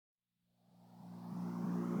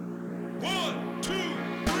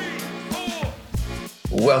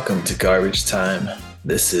Welcome to Garbage Time.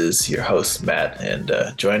 This is your host, Matt, and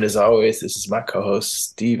joined as always, this is my co host,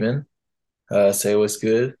 Steven. Say what's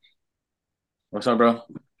good. What's up, bro?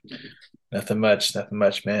 Nothing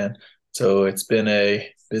much, man. So it's been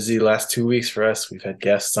a busy last 2 weeks for us. We've had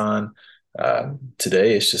guests on.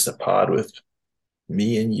 Today it's just a pod with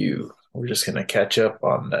me and you. We're just gonna catch up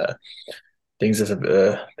on things that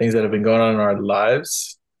have been going on in our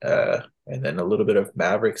lives, and then a little bit of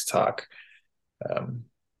Mavericks talk. Um,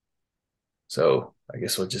 so I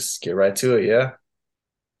guess we'll just get right to it. Yeah.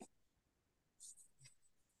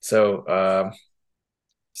 So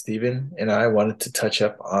Steven and I wanted to touch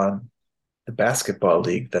up on the basketball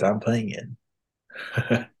league that I'm playing in.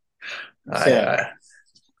 I, Yeah.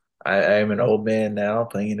 I I am an old man now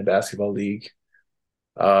playing in a basketball league.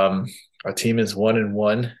 Um, our team is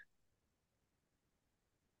 1-1,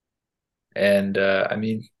 and I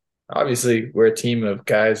mean, obviously, we're a team of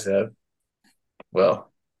guys that,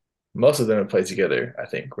 well, most of them have played together. I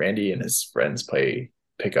think Randy and his friends play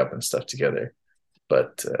pickup and stuff together,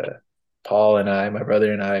 but Paul and I, my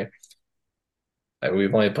brother and I,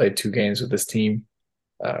 we've only played 2 games with this team.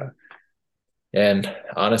 Uh, and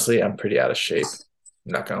honestly, I'm pretty out of shape.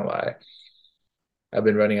 I'm not gonna lie. I've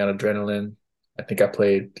been running on adrenaline. I think I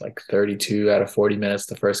played like 32 out of 40 minutes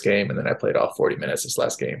the first game, and then I played all 40 minutes this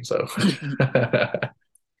last game. So,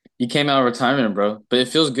 You came out of retirement, bro. But it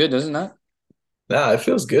feels good, doesn't it? nah, it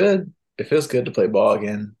feels good. It feels good to play ball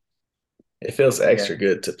again. It feels Yeah. extra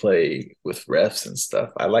good to play with refs and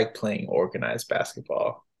stuff. I like playing organized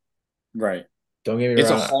basketball. Right. Don't get me It's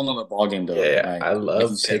a wrong. whole nother ball game though. Yeah, I Like you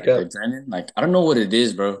love said, like the pickup. adrenaline. Like I don't know what it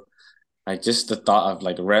is, bro. Like just the thought of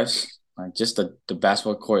like refs, like just the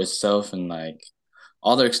basketball court itself and like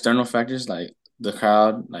all the external factors, like the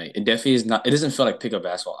crowd, like it definitely is not it doesn't feel like pickup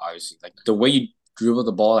basketball, obviously. Like the way you dribble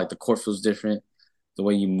the ball, like the court feels different. The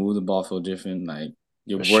way you move the ball feels different. Like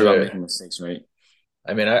you're For worried about sure. making mistakes, right?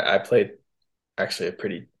 I mean, I played actually a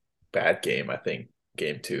pretty bad game, I think,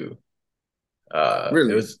 game two.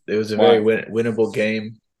 Really? It was a very Why? winnable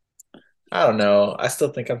game. I don't know. I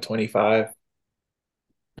still think I'm 25.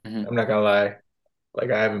 Hmm. I'm not gonna lie.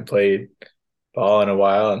 Like I haven't played ball in a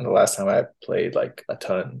while, and the last time I played like a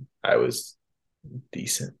ton, I was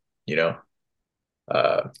decent. You know,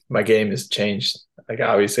 my game has changed. Like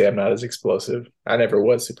obviously, I'm not as explosive. I never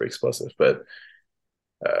was super explosive, but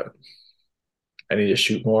uh, I need to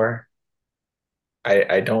shoot more.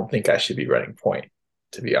 I don't think I should be running point,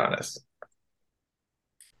 to be honest.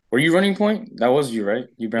 Were you running point? That was you, right?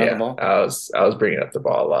 You brought the Yeah, ball. I was bringing up the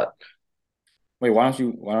ball a lot. Wait, why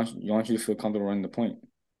don't you feel comfortable running the point?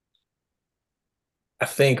 I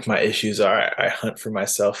think my issues are I hunt for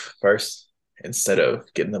myself first instead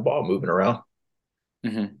of getting the ball moving around.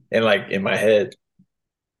 Hmm. And like in my head,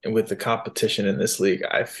 and with the competition in this league,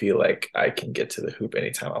 I feel like I can get to the hoop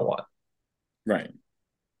anytime I want. Right.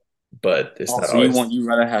 But it's Oh, not so always you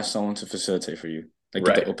rather have someone to facilitate for you, like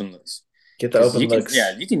get the right. open looks, Get the because open looks.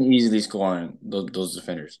 you can easily score on those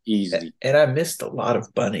defenders easily. And I missed a lot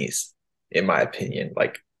of bunnies, in my opinion.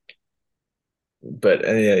 Like, but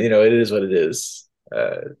you know, it is what it is.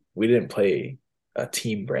 We didn't play a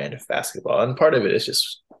team brand of basketball, and part of it is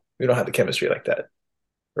just we don't have the chemistry like that,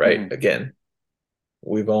 right? Hmm. Again,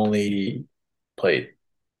 we've only played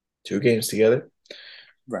 2 games together,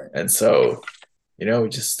 Right. and so you know we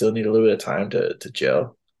just still need a little bit of time to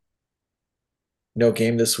gel. No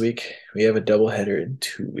game this week. We have a doubleheader in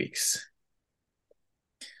 2 weeks.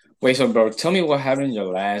 Wait, so bro, tell me what happened in your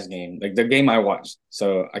last game, like the game I watched.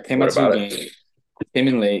 So I came What out to your about game, it? came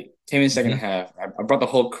in late, came in second Hmm. half. I brought the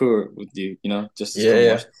whole crew with you, just to Yeah, come yeah.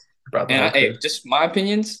 watch. Brought the And whole hey, crew. just my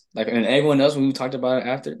opinions, like, and everyone else when we talked about it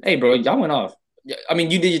after. Hey, bro, y'all went off. Yeah, I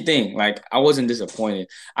mean, you did your thing. Like, I wasn't disappointed.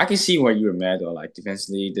 I can see where you were mad though, like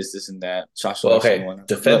defensively, this, and that, shot Well, selection and okay. whatnot.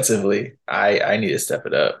 But look, Defensively, I need to step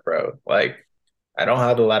it up, bro. Like I don't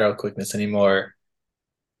have the lateral quickness anymore.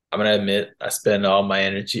 I'm gonna admit I spend all my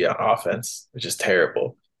energy on offense, which is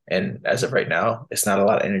terrible. And as of right now, it's not a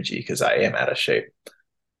lot of energy because I am out of shape.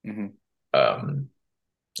 mhm. Um,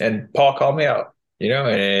 and Paul called me out, you know,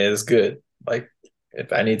 and it's good. Like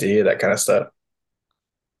if I need to hear that kind of stuff.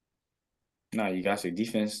 No, you got to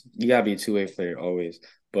defense. You gotta be a two-way player always.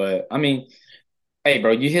 But I mean, hey,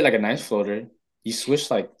 bro, you hit like a nice floater. You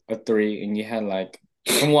switched like a three, and you had like,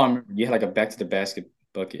 from what I remember, you had like a back to the basket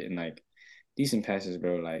bucket and like decent passes,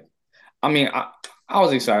 bro. Like, I mean, I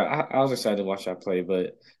was excited. I was excited to watch that play,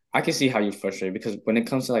 but I can see how you're frustrated because when it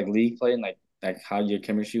comes to like league play and like how your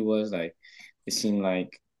chemistry was, like it seemed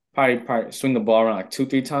like probably swing the ball around like two,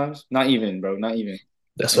 three times. Not even, bro. Not even.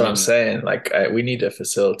 That's And what I'm then saying. Like we need to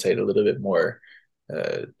facilitate a little bit more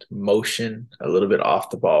motion, a little bit off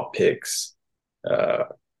the ball picks.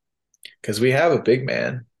 Because we have a big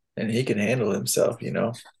man and he can handle himself,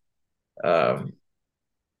 Um,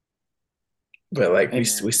 but like Hey we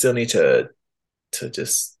man, still need to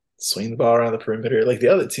just swing the ball around the perimeter. Like the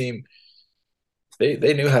other team,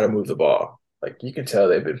 they knew how to move the ball. Like you can tell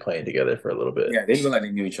they've been playing together for a little bit. yeah, they look like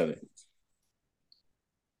they knew each other.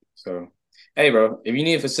 So, hey, bro, if you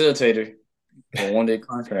need a facilitator for a 1 day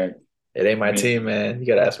contract, It ain't my I mean, team, man. You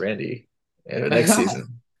gotta ask Randy next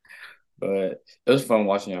season. but it was fun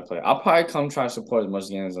watching y'all play. I'll probably come try to support as much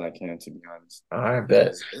games as I can, to be honest, I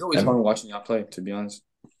bet. because it's always And fun watching y'all play. To be honest,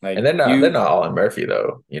 and like they're not you, all in Murphy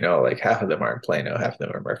though. Like half of them aren't Plano, half of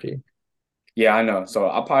them are Murphy. yeah, I know. So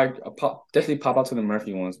definitely pop out to the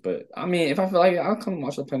Murphy ones. But I mean, if I feel like it, I'll come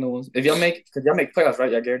watch the Panda ones. If because y'all make playoffs,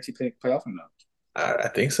 right? Y'all guarantee playoff or no? I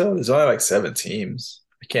think so. There's only like 7 teams.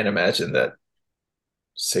 I can't imagine that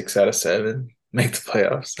 6 out of 7 make the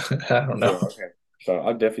playoffs. I don't Yeah, know. okay. So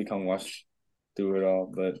I'll definitely come watch through it all.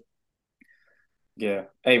 But yeah,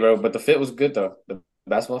 hey, bro. But the fit was good though. The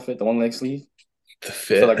basketball fit, the 1 leg sleeve. The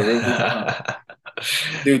It felt fit. like a real hoop, huh?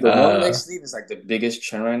 Dude, the 1 leg uh, sleeve is like the biggest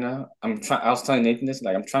trend right now. I was telling Nathan this.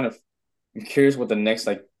 Like, I'm curious what the next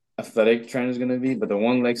like athletic trend is gonna be. But the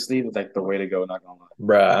 1 leg sleeve is like the way to go. Not gonna lie.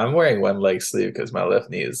 Bruh, I'm wearing one leg sleeve because my left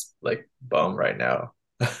knee is like bum right now.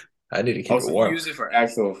 I need to Oh, keep it so you warm. use it for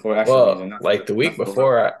actual reason, Well, like the not week for the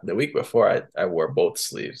workout. before, I wore both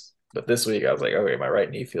sleeves, but this week I was like, okay, my right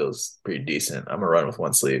knee feels pretty decent. I'm gonna run with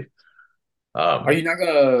one sleeve. Um, Are you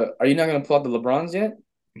not gonna pull out the LeBrons yet?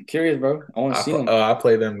 I'm curious, bro. I want to see them. I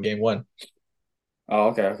play them game one. Oh,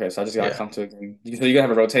 okay, okay. So I just gotta Yeah, come to a game. So you gonna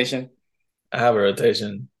have a rotation? I have a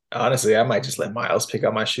rotation. Honestly, I might just let Miles pick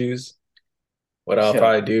out my shoes. What I'll Yeah,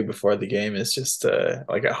 probably do before the game is just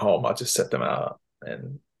like at home, I'll just set them out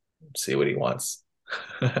and see what he wants.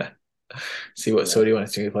 yeah. What he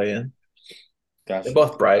wants to play in. They're Got you.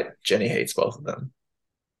 both bright. Jenny hates both of them.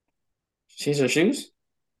 She's her shoes?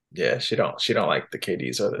 Yeah, she don't like the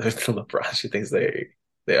KDs or the LeBron. She thinks they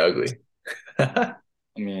ugly.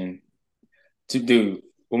 I mean, dude,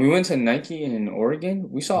 when we went to Nike in Oregon,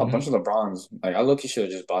 we saw a bunch Mhm. of LeBrons. Like, I look, you should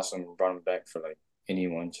have just bought some, and brought them back for like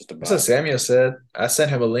anyone just to That's what buy. Samuel said. I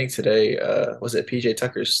sent him a link today. Was it PJ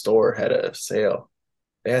Tucker's store had a sale?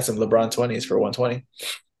 They had some LeBron 20s for 120.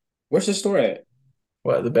 Where's the store at?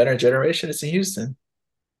 What, the better generation? It's in Houston.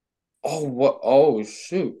 Oh, what? Oh,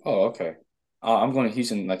 shoot. Oh, okay. I'm going to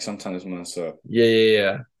Houston like sometime this month. So, Yeah,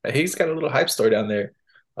 yeah, yeah. He's got a little hype store down there.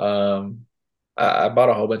 Um, I bought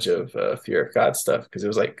a whole bunch of Fear of God stuff because it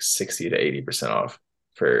was like 60 to 80% off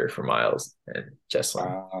for Miles and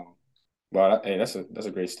Jesslyn. wow. Wow. Hey, that's a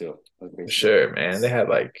great steal. That's a great For steal. sure, man. They had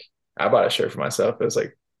like I bought a shirt for myself. It was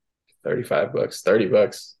like $35,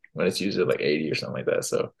 $30 when it's usually like 80 or something like that.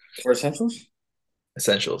 So For essentials?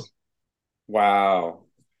 essentials. Wow.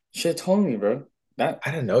 Should have told me, bro. That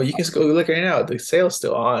I don't know. You can just go look right now. The sale's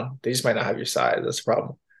still on. They just might not have your size. That's the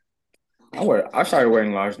problem. I started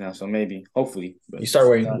wearing large now, so maybe, hopefully, You but start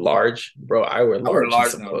wearing not. large, bro. I wear I wear large in large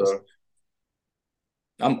some now, clothes. bro.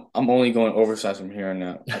 I'm only going oversized from here on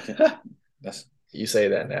out. I can that's You say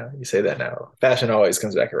that now. You say that now. Fashion always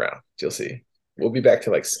comes back around. You'll see. We'll be back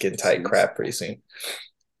to like skin tight Jeez. crap pretty soon.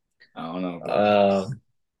 I don't know, bro. Um,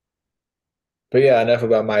 but yeah, enough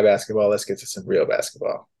about my basketball. Let's get to some real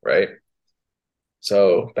basketball, right?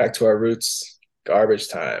 So back to our roots. Garbage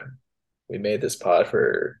time. We made this pod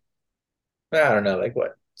for I don't know, like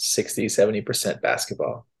what, 60, 70%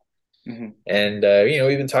 basketball. Hmm. And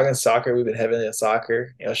we've been talking soccer, we've been heavily in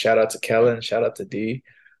soccer. Shout out to Yeah. Kellen, shout out to D.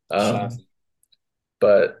 Shots. Um,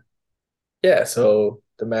 but yeah, so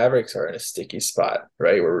the Mavericks are in a sticky spot,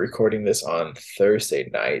 right? We're recording this on Thursday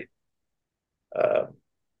night. Um,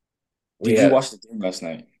 we Did you had watch the game last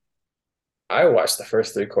night? I watched the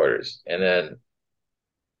first 3 quarters, and then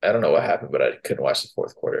I don't know what happened, but I couldn't watch the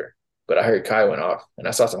fourth quarter. But I heard Kai went off, and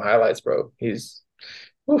I saw some highlights, bro.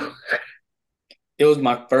 Whew. It was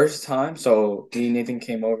my first time. So me and Nathan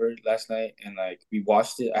came over last night and like we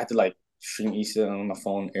watched it. I had to like stream Easter on my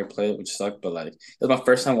phone, AirPlay, which sucked. But like it was my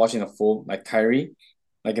first time watching a full like Kyrie,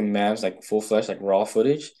 like in Mavs, like full flesh, like raw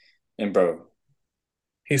footage. And bro,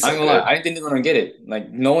 He's I so ain't gonna lie, good, I didn't think they were gonna get it.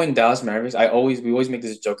 Like knowing Dallas Mavericks, we always make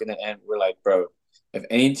this joke in the end. We're like, bro, if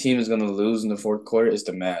any team is gonna lose in the fourth quarter, it's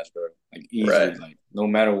the Mavs, bro. Like right? easily, like no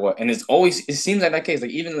matter what. And it seems like that case.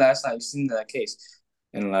 Like even last night, it seemed that case.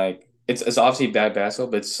 And like it's obviously bad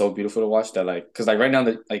basketball, but it's so beautiful to watch that like because like right now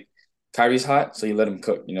the like Kyrie's hot, so you let him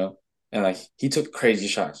cook, And like he took crazy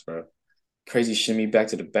shots, bro. Crazy shimmy back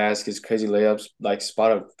to the baskets, crazy layups, like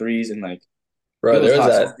spot up threes, and like it Bro, was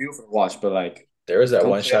hot. So it was beautiful to watch, but like there was that come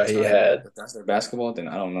one shot playoff he time, had. if that's their basketball, then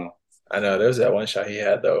I don't know. I know there was that one shot he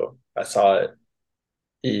had though. I saw it.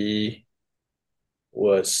 He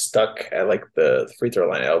was stuck at like the free throw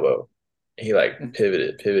line elbow. He like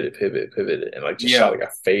pivoted, and like just shot Yeah, like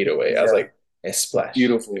a fade away. I was yeah, like, and splash.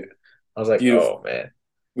 beautiful, I was like, beautiful. oh man.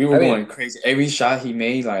 We were I mean, going crazy. Every shot he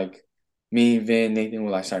made, like me, Vin, Nathan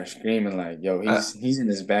would like start screaming, like, "Yo, I he's in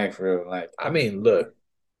his bag for real!" Like, I mean, look,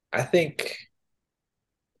 I think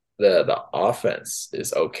the offense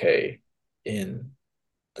is okay in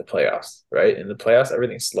the playoffs, right? In the playoffs,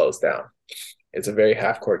 everything slows down. It's a very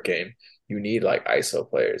half court game. You need like ISO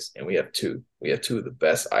players, and we have two. We have two of the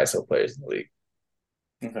best ISO players in the league.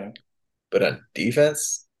 okay, But on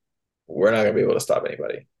defense, we're not gonna be able to stop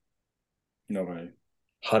anybody. nobody.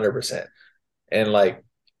 100%. And like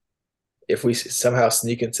if we somehow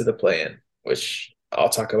sneak into the play-in, which I'll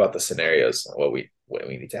talk about the scenarios and what we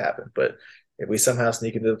need to happen. But if we somehow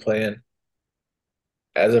sneak into the play-in,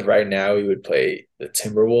 as of right now, we would play the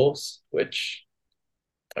Timberwolves, which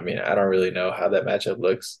I mean, I don't really know how that matchup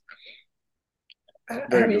looks. I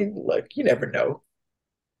Very mean, good. look, you never know.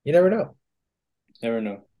 You never know. Never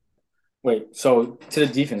know. Wait, so to the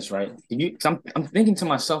defense, right? You, cause I'm thinking to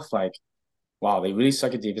myself like, wow, they really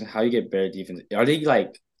suck at defense. How do you get better defense? Are they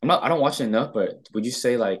like? I don't watch it enough, but would you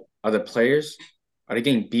say like are the players are they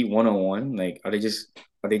getting beat 1-on-1? Like are they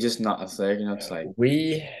just not athletic enough to like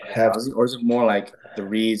We play have lousy, or is it more like the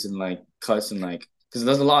reads and like cuts and like because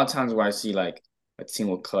there's a lot of times where I see like a team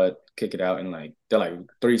will cut, kick it out, and like they're like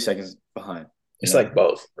 3 seconds behind. You it's know? like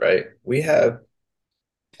both, right? We have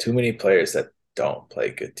too many players that don't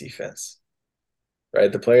play good defense,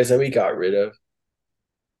 right? The players that we got rid of,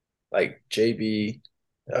 like JB,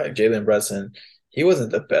 Jalen Brunson, he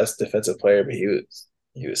wasn't the best defensive player, but he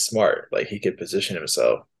was smart. Like he could position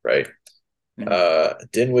himself, right? Hmm.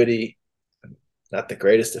 Dinwiddie, not the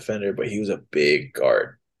greatest defender, but he was a big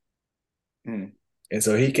guard, Hmm. and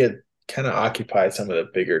so he could kind of occupy some of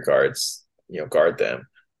the bigger guards, guard them.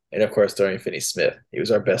 And of course, Dorian Finney-Smith, he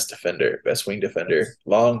was our best defender, best wing defender,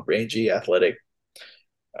 long, rangy, athletic.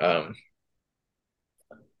 Um,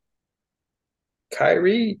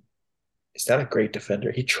 Kyrie is not a great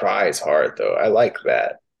defender. He tries hard though. I like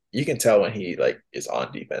that. You can tell when he like is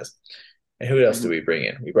on defense. And who else do Hmm. we bring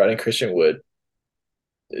in? We brought in Christian Wood.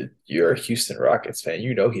 You're a Houston Rockets fan.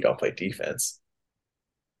 You know he don't play defense.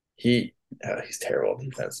 He's terrible at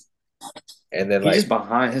defense. And then He's just like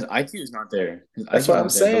behind. His IQ is not there. His that's IQ is what I'm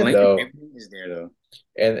not there. The saying length of though. everything is there though.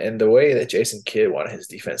 And the way that Jason Kidd wanted his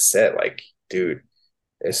defense set, like, dude,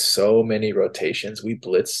 there's so many rotations. We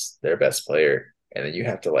blitz their best player, and then you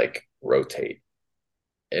have to like rotate.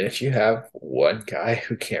 And if you have one guy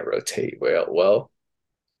who can't rotate well,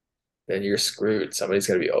 then you're screwed. Somebody's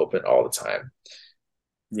gonna be open all the time.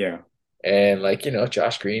 Yeah. And like,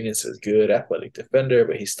 Josh Green is a good athletic defender,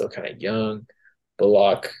 but he's still kind of young.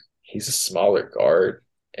 Bullock, he's a smaller guard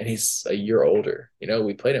and he's a year older.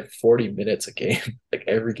 We played him 40 minutes a game, like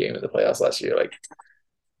every game in the playoffs last year. Like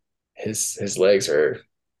his legs are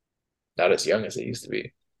not as young as they used to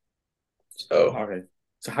be. So Okay.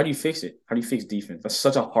 So how do you fix it? How do you fix defense? That's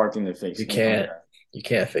such a hard thing to fix you when it comes to can't that. you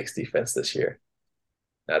can't fix defense this year.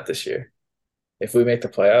 Not this year. If we make the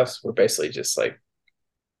playoffs, we're basically just like,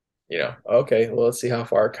 okay, well, let's see how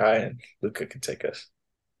far Kai and Luca can take us.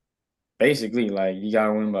 Basically, like you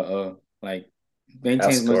gotta win by like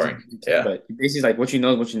maintain as much Outscoring. defense as you can, Yeah. but basically like what you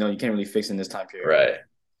know is what you know. You can't really fix in this time period. Right.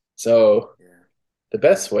 So Yeah. the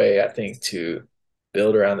best way I think to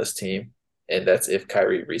build around this team, and that's if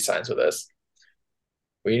Kyrie resigns with us,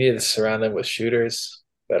 we need to surround them with shooters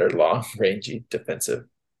that are long, rangy, defensive,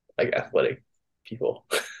 like athletic people.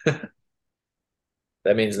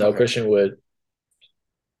 That means no Okay. Christian Wood.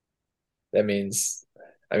 That means,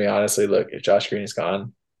 I mean, honestly, look, if Josh Green is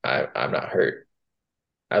gone, I'm not hurt.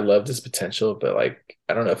 I loved his potential, but like,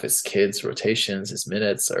 I don't know if it's kids, rotations, his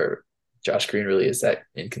minutes, or Josh Green really is that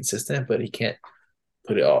inconsistent, but he can't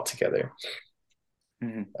put it all together.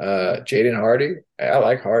 Hmm. Jaden Hardy, I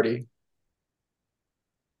like Hardy.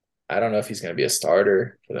 I don't know if he's going to be a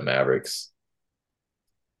starter for the Mavericks.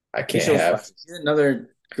 I He can't shows have. flashes. He's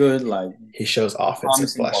another good, like He shows offensive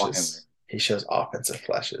promising ball handler. flashes. He shows offensive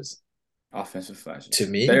flashes. Offensive To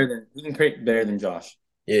flashes. Better me, than he can create better than Josh.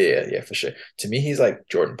 yeah, for sure. To me, he's like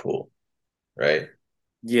Jordan Poole, right?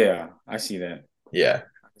 Yeah, I see that. Yeah.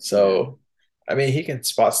 I can see that. So, I mean, he can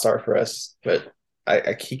spot start for us, but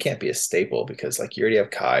he can't be a staple because like you already have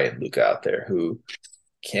Kai and Luca out there who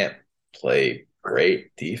can't play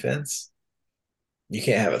great defense. You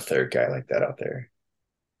can't have a third guy like that out there,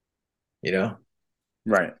 you know?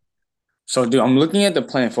 Right. So, dude, I'm looking at the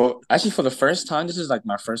plan for actually for the first time. This is like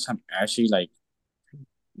my first time actually like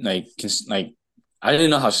I didn't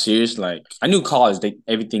know how serious like I knew college they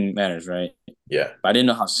everything matters, right? Yeah. But I didn't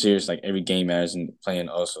know how serious like every game matters and playing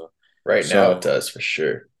also. Right now it So does for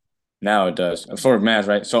sure. now it does for Mavs,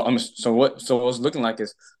 right? So what's looking like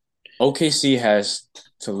is OKC has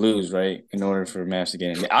to lose, right, in order for Mavs to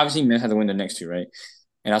get in. Obviously, Mavs have to win the next two, right?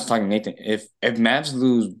 And I was talking to Nathan. If Mavs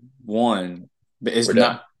lose one, but it's We're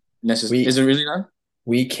done. not necessary. Is We it really done?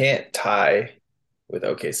 we can't tie with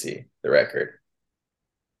OKC the record.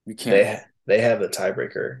 We can't. They have the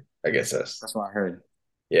tiebreaker against us. That's what I heard.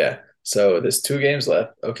 Yeah. So there's 2 games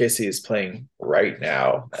left. OKC is playing right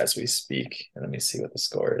now as we speak. And let me see what the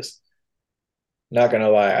score is. Not gonna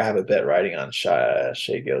lie, I have a bet riding on Shea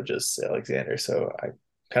Gilgeous Alexander, so I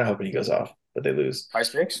kind of hoping he goes off, but they lose. Price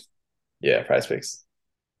picks. Yeah, prize picks.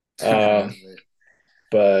 Um, That's lit.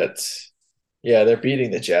 but yeah, they're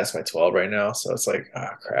beating the Jazz by 12 right now, so it's like,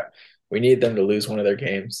 ah, crap. We need them to lose one of their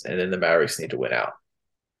games, and then the Mavericks need to win out.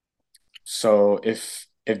 So if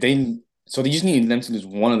they so they just need them to lose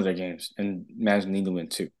one of their games, and Mavs need to win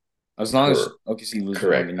two. As long as Cor- OKC loses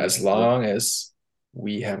one, Correct. then you As have to win. long as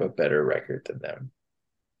we have a better record than them.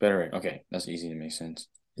 Better rate. Okay, that's easy to make sense.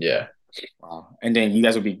 Yeah. Wow. And then you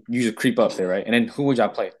just creep up there, right? And then who would y'all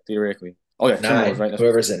play theoretically? Oh yeah, Timberwolves, Nine. right? That's what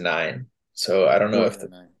Whoever's you at said. nine. So I don't know if Whoever's at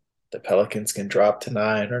the, nine. the Pelicans can drop to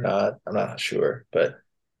nine or not. I'm not sure, but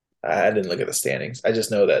I didn't look at the standings. I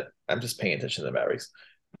just know that I'm just paying attention to the Mavericks.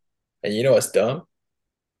 And you know what's dumb?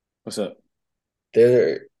 What's up?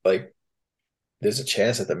 They're like, there's a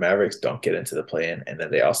chance that the Mavericks don't get into the play-in, and then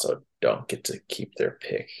they also don't get to keep their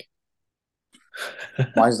pick.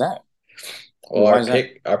 Why is that? Well, Why is that?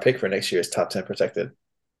 our pick for next year is top 10 protected,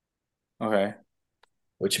 Okay.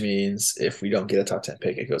 which means if we don't get a top 10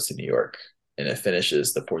 pick, it goes to New York and it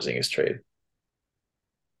finishes the Porzingis trade.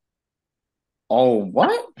 Oh,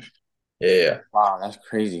 what? Yeah, yeah, yeah. Wow, that's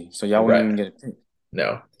crazy. So y'all wouldn't Right. even get a pick.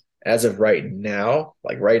 No. As of right now,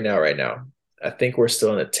 like right now, I think we're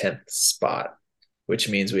still in the 10th spot, which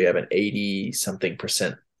means we have an 80 something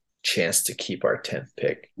percent chance to keep our 10th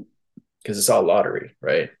pick because it's all lottery,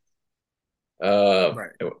 right? Um,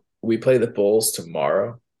 Right. we play the Bulls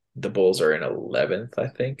tomorrow. The Bulls are in 11th, I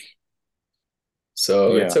think.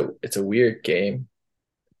 So Yeah. it's a weird game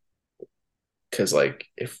because like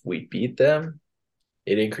if we beat them,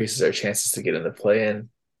 it increases our chances to get in the play-in,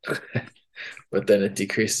 but then it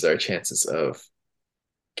decreases our chances of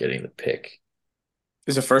getting the pick,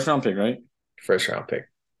 It's a first round pick, right? first round pick,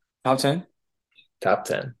 Top 10? top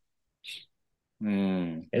 10.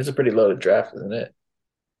 Hmm. It's a pretty loaded draft, isn't it?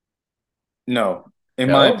 No. In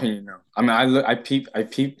my No? opinion, no. I mean, I peeped Are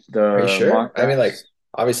you the sure? mock I mean, like, drafts.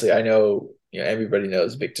 obviously, I know, everybody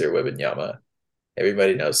knows Victor Wembanyama.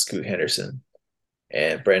 Everybody knows Scoot Henderson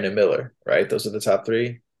and Brandon Miller, right? Those are the top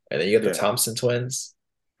three. And then you got the Yeah. Thompson twins.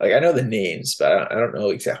 Like, I know the names, but I don't know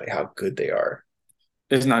exactly how good they are.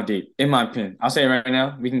 It's not deep, in my opinion. I'll say it right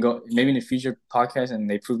now. We can go maybe in the future podcast and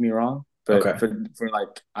they prove me wrong. But Okay. for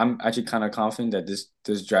like, I'm actually kind of confident that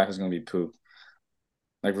this draft is gonna be poo,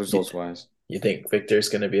 like You, results wise. you think Victor's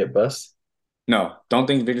going to be a bust? No, don't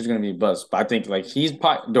think Victor's gonna be a bust. But I think like he's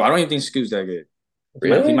probably. Though I don't even think Scoot's that good. He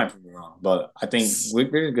might Really? prove me wrong, but I think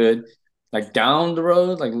Victor's good. Like down the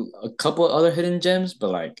road, like a couple of other hidden gems, but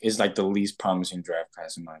like it's like the least promising draft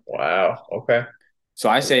class in my opinion. Wow. Okay. So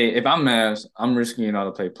I say if I'm Mavs, I'm risking it all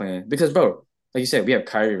to play playing because bro, like you said, we have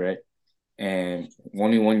Kyrie, right? And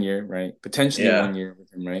only 1 year, right? Potentially Yeah. 1 year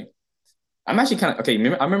with him, right? I'm actually kind of okay.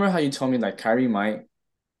 I remember how you told me like Kyrie might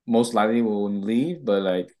most likely will leave, but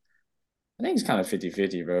like I think it's kind of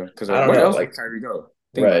 50-50, bro. Because I don't where know. else would Like, Kyrie go?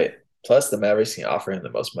 Think about right. it. Plus, the Mavericks can offer him the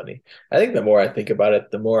most money. I think the more I think about it,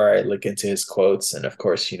 the more I look into his quotes. And of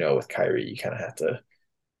course, with Kyrie, you kind of have to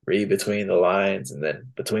read between the lines. And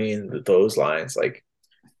then between those lines, like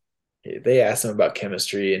they asked him about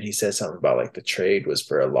chemistry, and he said something about like the trade was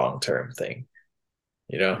for a long term thing,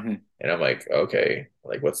 you know? Hmm. And I'm like, okay,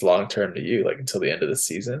 like what's long term to you? Like until the end of the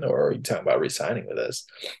season, or are you talking about resigning with us?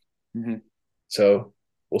 Hmm. So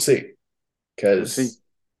we'll see. We'll see. Because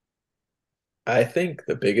I think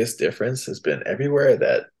the biggest difference has been everywhere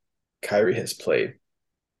that Kyrie has played,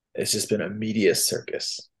 it's just been a media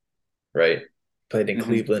circus, right? Played in Hmm.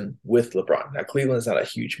 Cleveland with LeBron. Now Cleveland's not a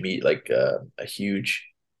huge a huge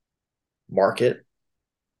market,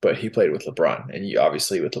 but he played with LeBron, and you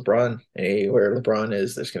obviously with LeBron, anywhere LeBron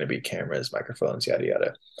is, there's going to be cameras, microphones, yada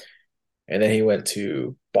yada. And then he went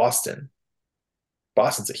to Boston.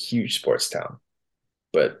 Boston's a huge sports town,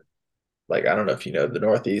 but like I don't know if you know the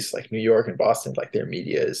Northeast, like New York and Boston, like their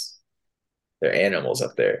media is they're animals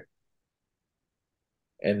up there.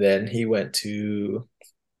 And then he went to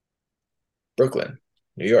Brooklyn,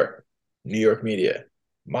 New York media,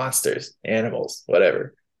 monsters, animals,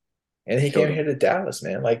 whatever. And he Killed came him. here to Dallas,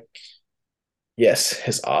 man. Like, yes,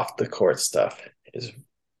 his off the court stuff is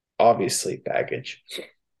obviously baggage,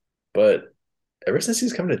 But ever since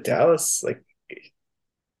he's come to Dallas, like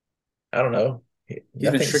I don't know, He's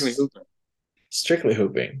been strictly nothing's hooping. strictly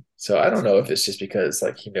hooping. So I don't know if it's just because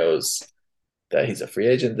like he knows that he's a free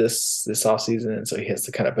agent this offseason, and so he has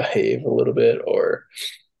to kind of behave a little bit, or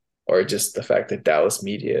just the fact that Dallas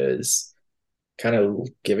media is kind of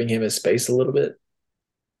giving him his space a little bit.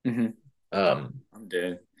 Hmm. Um, I'm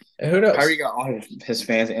dead. and who Kyrie knows? got all of his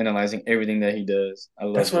fans analyzing everything that he does. I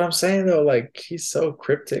That's love what it. I'm saying though. Like he's so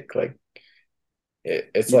cryptic. Like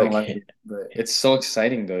it's You don't like like it, but it's so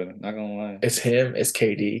exciting though. Not gonna lie. it's him, it's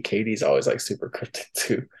KD. KD's always like super cryptic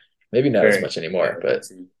too. Maybe not as Very. much Yeah, anymore, them but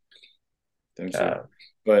two. Them two. uh,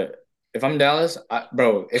 But if I'm Dallas,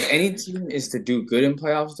 bro, if any team is to do good in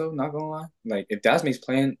playoffs though, not gonna lie, like if Dallas makes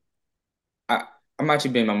playing, I I'm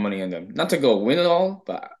actually betting my money on them. Not to go win it all,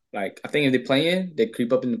 but like I think if they play in, they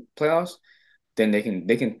creep up in the playoffs, then they can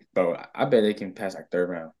bro, I bet they can pass like third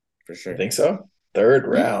round for you sure. think so? Third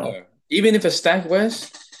round, Yeah. Even if it's stacked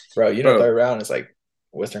West, bro. bro. Third round is like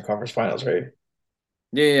Western Conference Finals, right?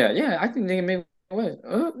 Yeah. I think they can make West.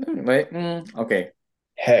 Wait, okay.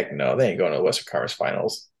 Heck no, they ain't going to the Western Conference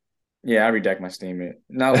Finals. Yeah, I redact my statement.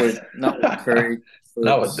 Not with Curry,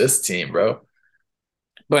 Not with Fultz. this team, bro.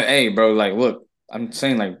 But hey, bro, like look, I'm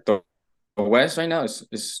saying like the West right now is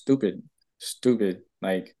stupid. Stupid.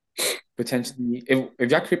 Like potentially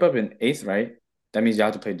if y'all creep up in eighth, right? That means y'all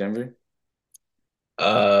have to play Denver.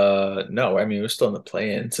 No, I mean we're still in the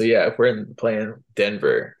play-in. So yeah, if we're in the play-in,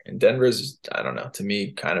 Denver, and Denver's, I don't know, to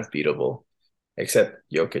me kind of beatable, except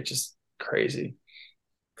Jokic is crazy.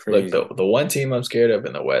 Look, Crazy. the one team I'm scared of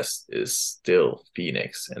in the West is still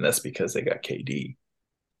Phoenix, and that's because they got KD.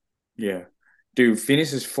 Yeah. Dude,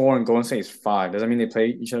 Phoenix is four and Golden State is five. Does that mean they play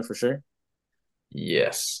each other for sure?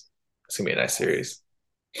 Yes, it's gonna be a nice series.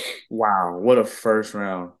 Wow, what a first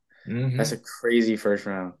round. That's Hmm. a crazy first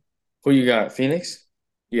round. Who you got? Phoenix?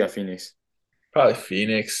 You got Phoenix. Probably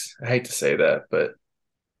Phoenix. I hate to say that, but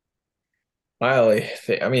my only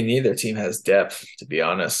thing, I mean, neither team has depth, to be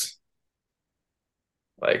honest.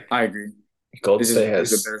 Like I agree. Golden This is State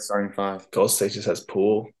who's a has better starting five. Golden State just has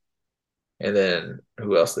Poole, and then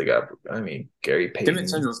who else they got? I mean, Gary Payton.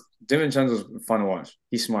 DiVincenzo's fun to watch.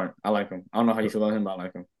 He's smart. I like him. I don't know how you feel about him, but I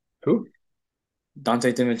like him. Who?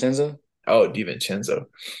 Dante DiVincenzo? Oh, DiVincenzo.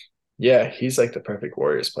 Yeah, he's like the perfect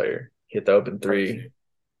Warriors player. Hit the open three, Perfect.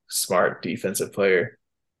 smart defensive player,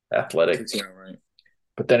 athletic. Kicks you out right.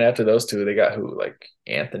 But then after those two, they got who? Like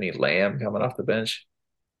Anthony Lamb coming off the bench,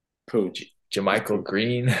 Pooh. He's Jamichael poo.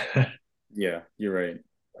 Green. Yeah, you're right.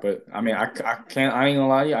 But I mean, I can't. I ain't gonna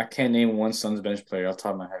lie to you. I can't name one Suns bench player off the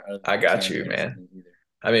top of my head other I than got Cam you, Johnson man. either.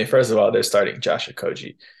 I mean, first of all, they're starting Josh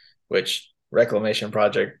Okogie, which reclamation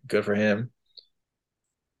project, good for him.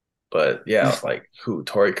 But yeah, like who?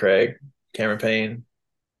 Torrey Craig, Cameron Payne,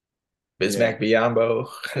 Yeah. Bismack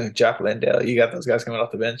Biyombo, Jock Landale. You got those guys coming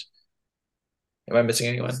off the bench. Am I missing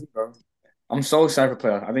We'll anyone? see, bro. I'm so excited for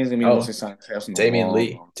playoffs. I think it's gonna be the most Oh, exciting playoffs in a Damian long,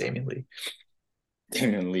 Lee. long time. Damian Lee.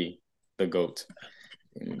 Damian Lee, the GOAT.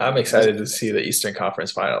 Damian I'm Lee. Let's excited get to to that see the series. Eastern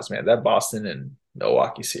Conference Finals, man. That Boston and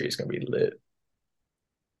Milwaukee series is gonna be lit.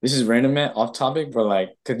 This is random, man, off topic, but like,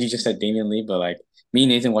 cause you just said Damian Lee, but like, me and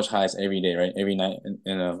Nathan watch highlights every day, right? Every night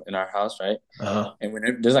in our house, right? Uh-huh. And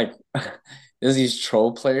whenever there's like, there's these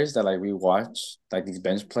troll players that like we watch, like these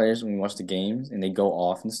bench players when we watch the games, and they go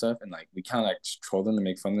off and stuff, and like we kind of like troll them to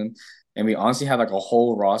make fun of them, and we honestly have like a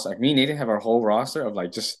whole roster. Like me and Nathan have our whole roster of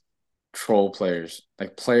like just troll players,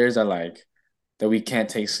 like players that we can't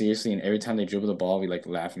take seriously, and every time they dribble the ball, we like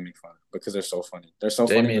laugh and make fun of them because they're so funny. They're so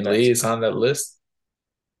funny, but Damian they're Lee actually is on that list.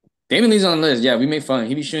 Damian Lee's on the list. Yeah, we make fun.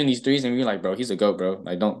 He be shooting these threes, and we like, bro, he's a goat, bro.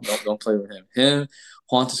 Like, don't play with him. Him,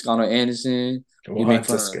 Juan Toscano Anderson, we make Juan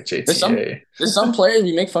fun of. Tosca JTA. There's some players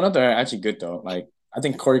we make fun of that are actually good though. Like I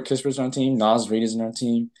think Corey Kisper's on our team. Nas Reed is in our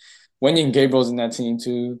team. Wendy Gabriel's in that team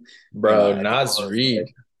too, and Bro, a couple Nas others. But Reed.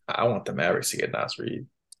 like, I want the Mavericks to get Nas Reed.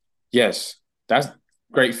 yes, that's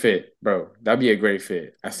great fit, bro. That'd be a great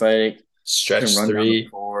fit. Athletic, can Stretch run down the three.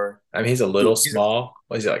 floor. I mean, he's a little Dude, small.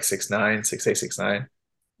 What is he like 6'9", 6'8", 6'9"?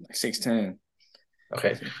 like 6'10".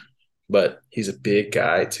 Okay. But he's a big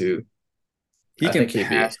guy too. He I think can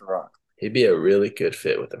pass the rock. he'd be a really good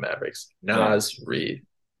fit with the Mavericks. Yeah, Nas Reed.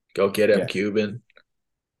 Go get him, yeah. Cuban.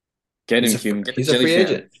 Get him, Cuban. Get the He's a Jelly free fam.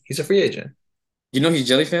 agent. He's a free agent. You know he's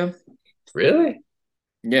Jelly fam. Really?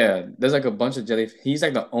 Yeah, there's like a bunch of Jelly. He's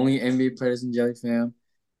like the only NBA players in Jelly fam,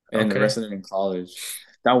 and the Okay. rest of them in college.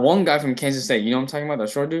 That one guy from Kansas State, you know what I'm talking about? That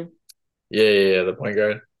short dude. Yeah. The point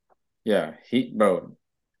guard. Yeah,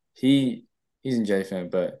 he he's in Jelly fam.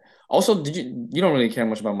 But also, you don't really care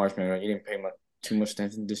much about March Man, right? You didn't pay much too much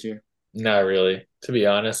attention this year. Not really. To be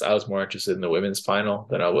honest, I was more interested in the women's final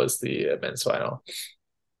than I was the men's final.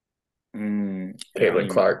 Yeah, I don't Caitlin even.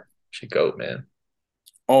 Clark, she goat, man.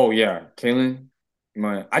 Oh yeah, Kaylin.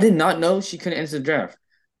 Man, I did not know she couldn't enter the draft.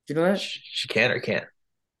 You know that? She can or can't.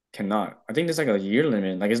 Cannot. I think there's like a year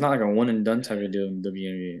limit. Like it's not like a one and done type of deal in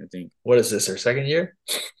WNBA. I think What is this? Her second year,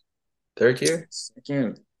 third year?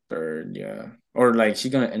 second, third, yeah, or like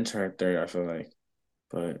she's gonna enter her third. I feel like,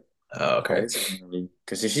 but Oh, okay. hopefully in the league.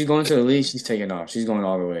 Because if she's going to the league, she's taking off. She's going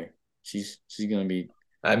all the way. She's gonna be.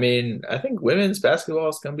 I mean, I think women's basketball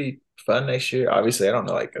is gonna be fun next year. Obviously, I don't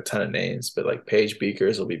know like a ton of names, but like Paige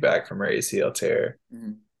Beakers will be back from her ACL tear,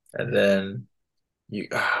 Mhm. and then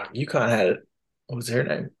UConn had what was her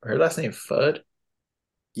name? Her last name Fudd,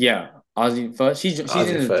 Yeah, Ozzy. But she's in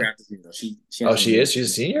Ozzy the Fudd. draft this year though. She Oh, entered the she is. league. She's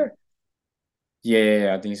a senior.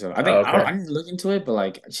 Yeah, I think so. I Oh, think I don't. okay, I didn't look into it, but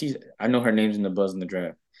like she's. I know her name's in the buzz in the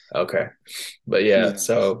draft. okay, but She's yeah. nice.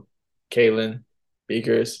 So, Caitlin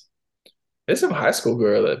Beakers. There's some high school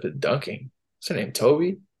girl that been dunking. What's her name?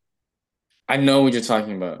 Toby. I know what you're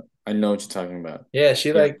talking about. I know what you're talking about. Yeah,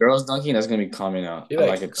 she Yeah, like girls dunking. That's gonna be coming out. she I like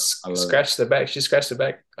like it though. I love it. scratched the back. She scratched the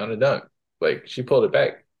back on the dunk. Like she pulled it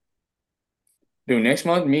back. Dude, next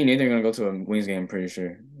month, me and Nathan are gonna go to a Wings game. I'm pretty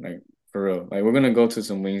sure. Like for real. Like we're gonna go to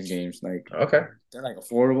some Wings games. Like Okay. they're like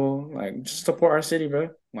affordable. Like just support our city, bro.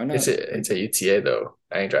 Why It's not? a Like it's a UTA though.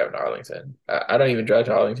 I ain't driving to Arlington. I don't even drive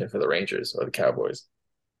to Arlington for the Rangers or the Cowboys.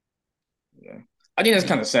 yeah. I think that's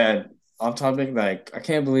kind of sad. Off topic, like I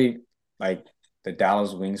can't believe like the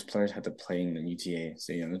Dallas Wings players had to play in the UTA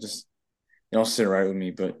stadium. It just they don't sit right with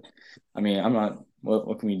me. But I mean, I'm not.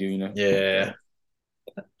 What can we do? You know. Yeah.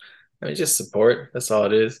 But I mean just support. That's all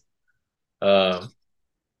it is. Um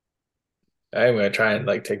I'm gonna try and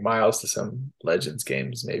like take Miles to some Legends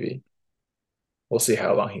games maybe. We'll see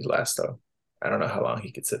how long he lasts though. I don't know how long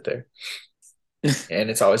he could sit there. And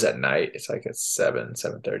it's always at night. It's like at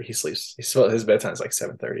 7:30. He sleeps. His bedtime's like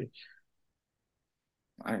 7:30.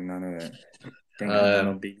 I did not know that. Dang, I did not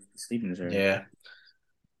know Um big sleeping is early. yeah.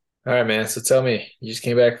 All right, man. So tell me, you just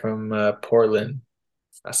came back from Portland.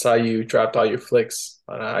 I saw you dropped all your flicks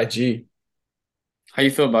on IG. How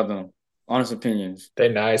you feel about them? Honest opinions. They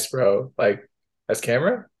nice, bro. Like, as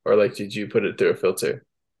camera or like, did you put it through a filter?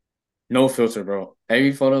 No filter, bro.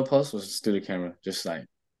 Every photo post was through the camera, just like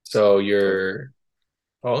So perfect. your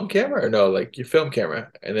phone camera or no, like your film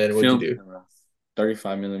camera? And then what'd you Film do? camera,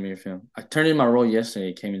 35 millimeter film. I turned in my roll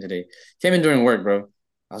yesterday. Came in today. Came in during work, bro.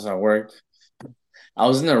 I was at work. I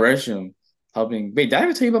was in the restroom helping. Wait, did I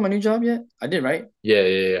ever tell you about my new job yet? I did, right? Yeah,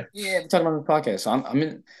 yeah, yeah. Yeah, we talked about the podcast. So I'm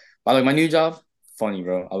in. By like my new job, funny,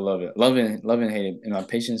 bro. I love it. Love and hate it. And my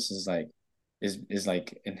patience is like is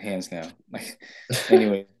like enhanced now. Like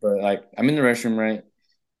anyway, but like I'm in the restroom, right?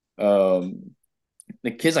 Um,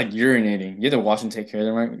 the kid's like urinating. You have to watch and take care of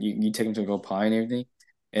them, right? You take them to go pie and everything.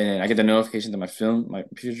 And I get the notification that my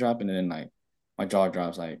picture drop, and then like my jaw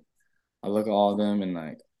drops. Like I look at all of them and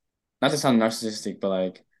like not to sound narcissistic, but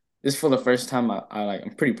like this for the first time I like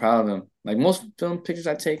I'm pretty proud of them. Like most film pictures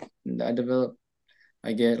I take that I develop,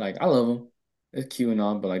 I get like I love them. It's cute and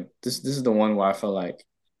all, but like this is the one where I felt like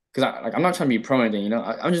because I'm not trying to be pro or anything, you know.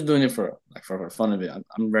 I'm just doing it for like for fun of it.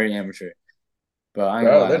 I'm very amateur, but I ain't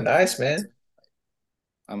gonna Bro, lie. they're Like, nice, man.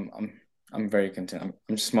 I'm very content.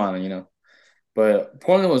 I'm just smiling, you know. But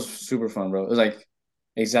Portland was super fun, bro. It was like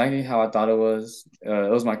exactly how I thought it was. It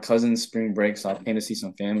was my cousin's spring break, so I came to see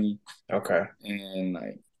some family, Okay. and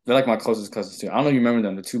like they're like my closest cousins too. I don't know if you remember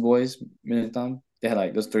them, the two boys, Min and Thumb. They had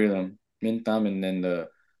like those three of them, Min, Thumb, and then the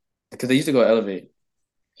because they used to go elevate.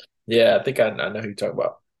 Yeah, I think I know who you're talking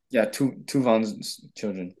about. Yeah, two Vaughn's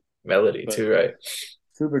children. Melody But too, right?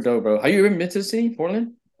 super dope, bro. Have you ever been to the city,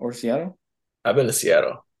 Portland or Seattle? I've been to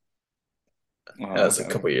Seattle. That Oh, was a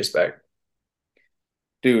okay, couple okay. years back.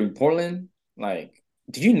 Dude, Portland, like,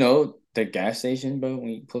 did you know the gas station, bro? When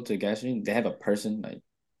you pull up to the gas station, they have a person like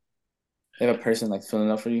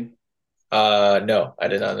filling up for you. No, I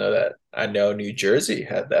did not know that. I know New Jersey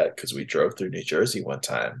had that because we drove through New Jersey one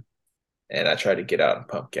time and I tried to get out and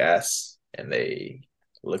pump gas and they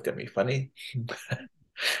looked at me funny,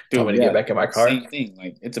 told me Dude, to get yeah, back in my like car. same thing.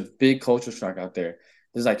 Like it's a big culture shock out there.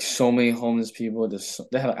 There's like so many homeless people.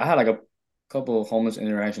 I had like a couple of homeless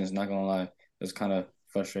interactions, not gonna lie. It was kind of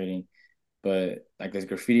frustrating. But like there's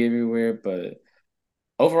graffiti everywhere. But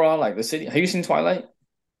overall, like the city, have you seen Twilight?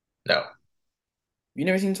 No, You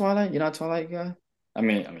never seen Twilight? You're not a Twilight guy? I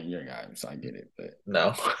mean, you're a guy, so I get it. But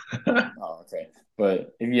no. oh, okay.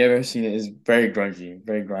 But if you ever seen it, it's very grungy,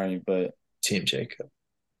 very grimy. But Team Jacob.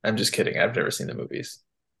 I'm just kidding. I've never seen the movies.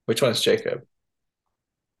 Which one's Jacob?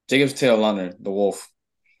 Jacob's Tail Runner, the wolf.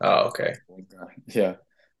 Oh, okay. Yeah.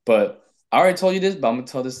 But I already told you this, but I'm gonna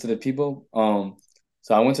tell this to the people.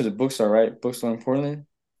 So I went to the bookstore, right? Bookstore in Portland,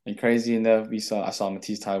 and crazy enough, I saw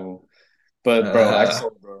Matisse Thybulle. But bro, I Uh, said,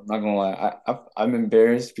 bro, I'm not gonna lie, I'm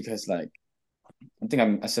embarrassed because like I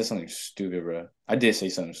think I said something stupid, bro. I did say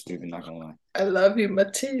something stupid, not gonna I love you,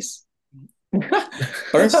 Matisse. lie.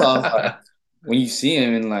 First off, like when you see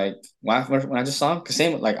him and like when I just saw him, cause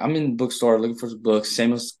same like I'm in the bookstore looking for some books.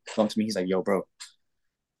 Samuel's come to me, he's like, "Yo, bro,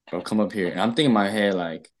 come up here." And I'm thinking in my head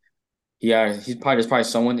like, yeah, there's probably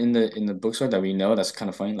someone in the bookstore that we know that's kind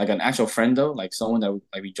of funny, like an actual friend though, like someone that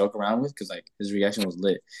like we joke around with, cause like his reaction was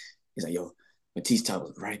lit. He's like, "Yo, Matisse top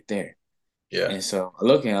was right there." Yeah, And so I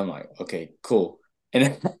look at him, I'm like, okay, cool. And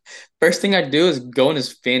then first thing I do is go in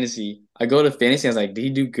his fantasy. I go to fantasy. I was like, did he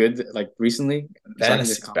do good like recently? So I can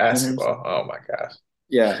just fantasy compliment him. basketball. Oh my gosh.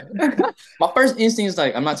 Yeah. My first instinct is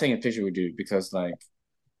like, I'm not taking a picture with dude because like,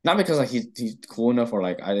 not because like he's cool enough or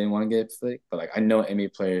like I didn't want to get flick, but like I know NBA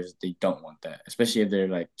players they don't want that, especially if they're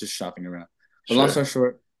like just shopping around. But long story Sure.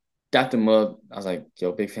 short, dapped him up. I was like,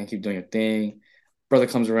 yo, big fan, keep doing your thing. Brother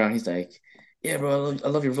comes around, he's like, yeah, bro, I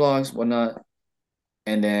love your vlogs, whatnot.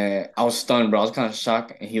 And then I was stunned, bro. I was kind of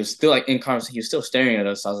shocked, and he was still like in conversation. He was still staring at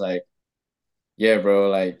us. I was like, "Yeah, bro.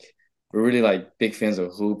 Like, we're really like big fans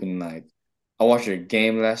of hoop, and like, I watched your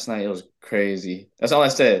game last night. It was crazy." That's all I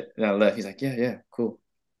said, and I left. He's like, "Yeah, yeah, cool."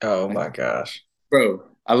 Oh I'm like, my gosh. bro,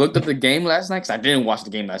 I looked up the game last night because I didn't watch the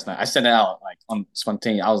game last night. I said it out like on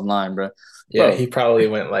spontaneous. I was lying, bro. Yeah, he Bro, probably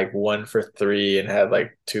went like 1 for 3 and had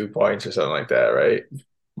like 2 points or something like that, right?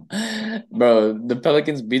 bro, the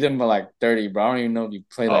Pelicans beat them by like 30, bro. I don't even know if you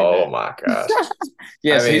play like Oh that. my gosh.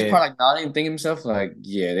 Yeah, I so he's mean, probably like nodding, thinking to himself like,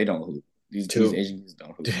 "Yeah, they don't hoop. These to Asian kids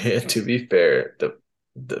don't hoop." to be fair,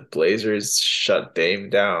 the Blazers shut Dame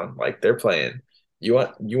down. Like they're playing. You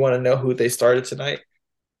want to know who they started tonight?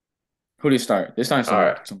 Who do you start? They're starting All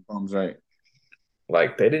right. some bums, right?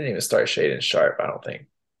 Like they didn't even start Shaden Sharp, I don't think.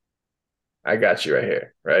 I got you right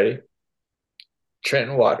here. Ready?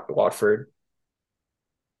 Trenton Watford,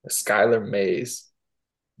 Skylar Mays,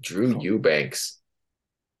 Drew Eubanks,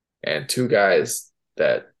 and two guys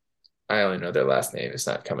that I only know their last name. It's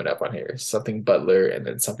not coming up on here. Something Butler and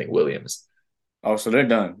then something Williams. Oh, so they're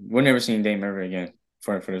done. We're never seeing Dame ever again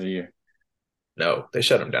for the year. No, they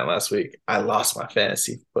shut him down last week. I lost my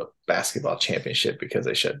fantasy basketball championship because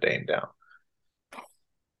they shut Dame down.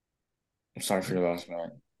 I'm sorry for your loss,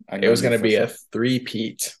 man. I It know was you're going to be a frustrated.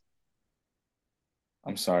 three-peat.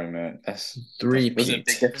 I'm sorry, man. That's was it a big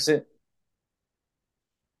Three-peat. deficit?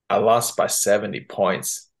 I lost by 70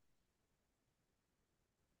 points.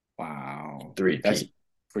 Wow, that's Three-peat.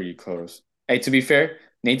 pretty close. Hey, to be fair,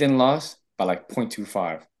 Nathan lost by like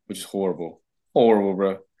 0.25, which is horrible. Horrible,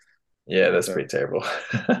 bro. Yeah, But that's pretty terrible.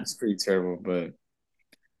 it's pretty terrible. But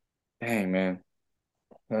dang, man.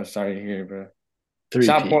 I'm sorry to hear, bro.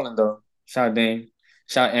 Shout out Three-peat. Portland though. Shout out Dame.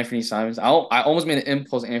 Shout out Anthony Simons. I almost made an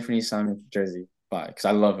impulse Anthony Simons jersey, but because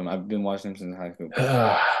I love him. I've been watching him since high school, but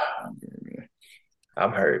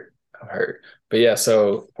I'm hurt. I'm hurt. But yeah,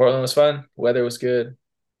 so Portland was fun. Weather was good.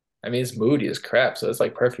 I mean, it's moody as crap, so it's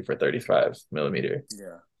like perfect for 35 millimeter.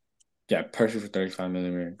 yeah, yeah, perfect for 35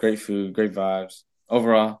 millimeter. Great food, great vibes.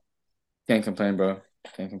 Overall, can't complain, bro.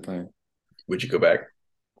 Can't complain. Would you go back?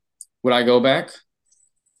 Would I go back?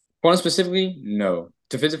 Portland specifically, no.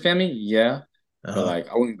 To visit family, yeah, but Uh-huh. like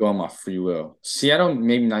I wouldn't go on my free will. Seattle,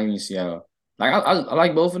 maybe not even Seattle. Like I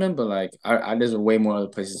like both of them, but like there's way more other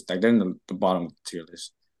places. Like they're in the bottom tier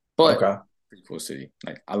list. But Okay. pretty cool city.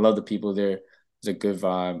 Like I love the people there. It's a good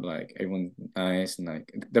vibe. Like everyone's nice and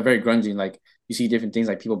like they're very grungy. Like you see different things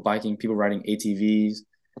like people biking, people riding ATVs,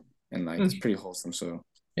 and like it's Hmm. pretty wholesome. So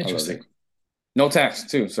I love it. Interesting. No tax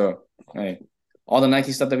too. So hey, all the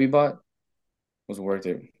Nike stuff that we bought was worth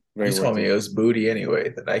it. You Very told worth me it it. was booty anyway.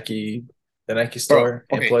 The Nike Bro, store,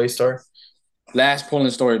 okay. employee store. Last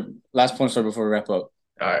Portland story before we wrap up.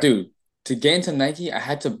 All right. Dude, to get into Nike, I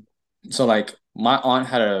had to so like my aunt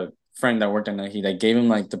had a friend that worked at Nike that gave him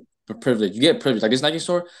like the privilege. You get privilege. Like this Nike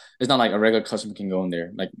store, it's not like a regular customer can go in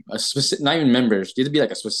there. Like a specific not even members. You have to be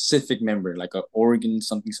like a specific member, like a Oregon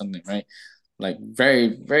something something, right? Like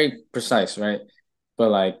very, very precise, right? But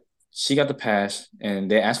like she got the pass and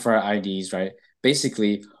they asked for our IDs, right?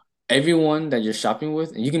 Basically, everyone that you're shopping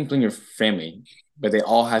with, and you can bring your family, but they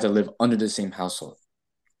all had to live under the same household,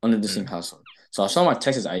 under the same Mm. household. So I saw my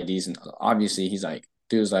Texas IDs, and obviously he's like,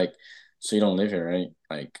 dude was like, so you don't live here, right?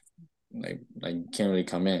 Like you can't really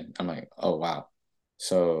come in. I'm like, oh wow.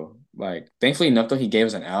 So like, thankfully enough though, he gave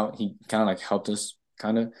us an out. He kind of like helped us,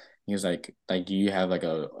 kind of. He was like, do you have like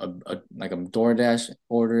a like a DoorDash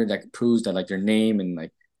order that proves that like your name and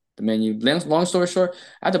like the menu? Long story short,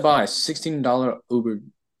 I had to buy a $16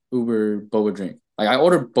 Uber boba drink. Like I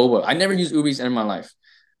ordered boba. I never used Uber Eats in my life.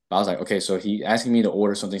 But I was like, okay, so he asking me to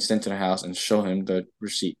order something sent to the house and show him the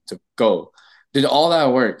receipt to go. Did all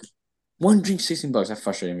that work. one drink, $16. That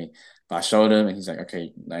frustrated me. But I showed him, and he's like,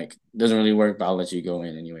 okay, like doesn't really work, but I'll let you go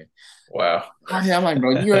in anyway. Wow. I'm like,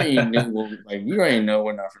 bro, you already knew, like you already know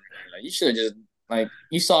we're not familiar. Like you should have just like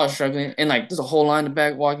you saw us struggling, and like there's a whole line in the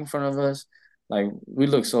back walking in front of us. Like we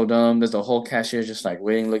look so dumb. There's a whole cashier just like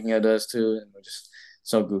waiting, looking at us too, and we're just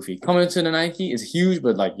so goofy. Coming to the Nike is huge,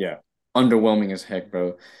 but like yeah, underwhelming as heck,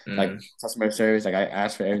 bro. Like Mm, customer service, like I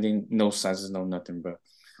asked for everything, no sizes, no nothing, bro.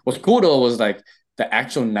 What's cool though was like the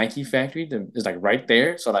actual Nike factory is like right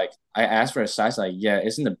there. So like I asked for a size, like yeah,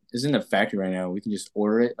 it's in the factory right now. We can just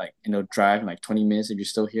order it, like and it'll drive in like 20 minutes if you're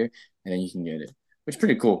still here, and then you can get it, which is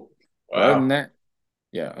pretty cool. But other than wow. that,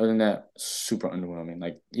 yeah, other than that, super underwhelming.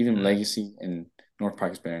 Like even Mm, Legacy and North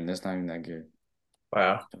Park is better, and that's not even that good.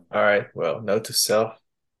 wow. All right. Well, note to self: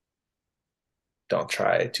 don't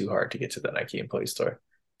try too hard to get to the Nike employee store.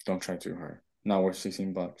 Don't try too hard. Not worth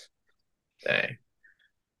 $16. Dang.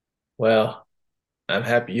 Well, I'm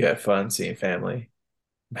happy you had fun seeing family.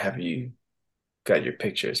 I'm happy you got your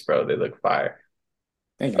pictures, bro. They look fire.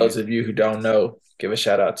 Thank you, Those of you who don't know, give a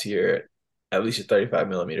shout out to your at least your 35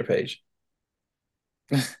 millimeter page.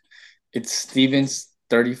 man. It's Steven's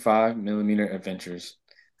 35 millimeter adventures.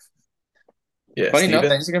 Yeah, Funny enough,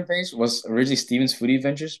 the Steven. Instagram page was originally Steven's Foodie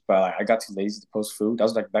Adventures, but like, I got too lazy to post food. That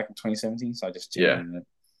was like back in 2017, so I just changed Yeah, it.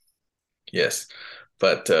 yes.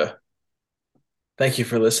 But thank you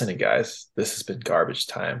for listening, guys. This has been Garbage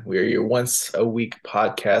Time. We are your once a week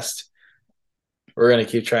podcast. We're gonna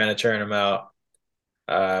keep trying to churn them out.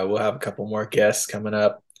 We'll have a couple more guests coming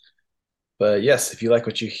up. But yes, if you like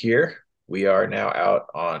what you hear, we are now out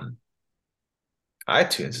on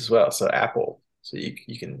iTunes as well. So Apple. So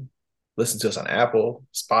you can listen to us on Apple,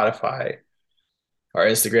 Spotify. Our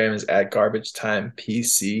Instagram is at Garbage Time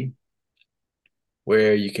PC,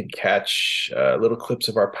 where you can catch little clips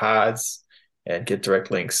of our pods and get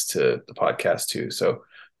direct links to the podcast too. So,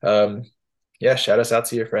 um, yeah, shout us out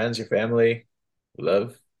to your friends, your family. We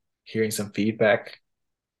love hearing some feedback.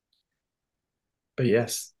 But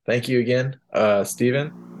yes, thank you again,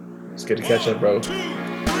 Steven. It's good to catch up, bro.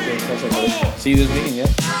 Okay, catch up, buddy. See you this weekend, yeah?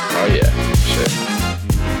 Oh, yeah, sure.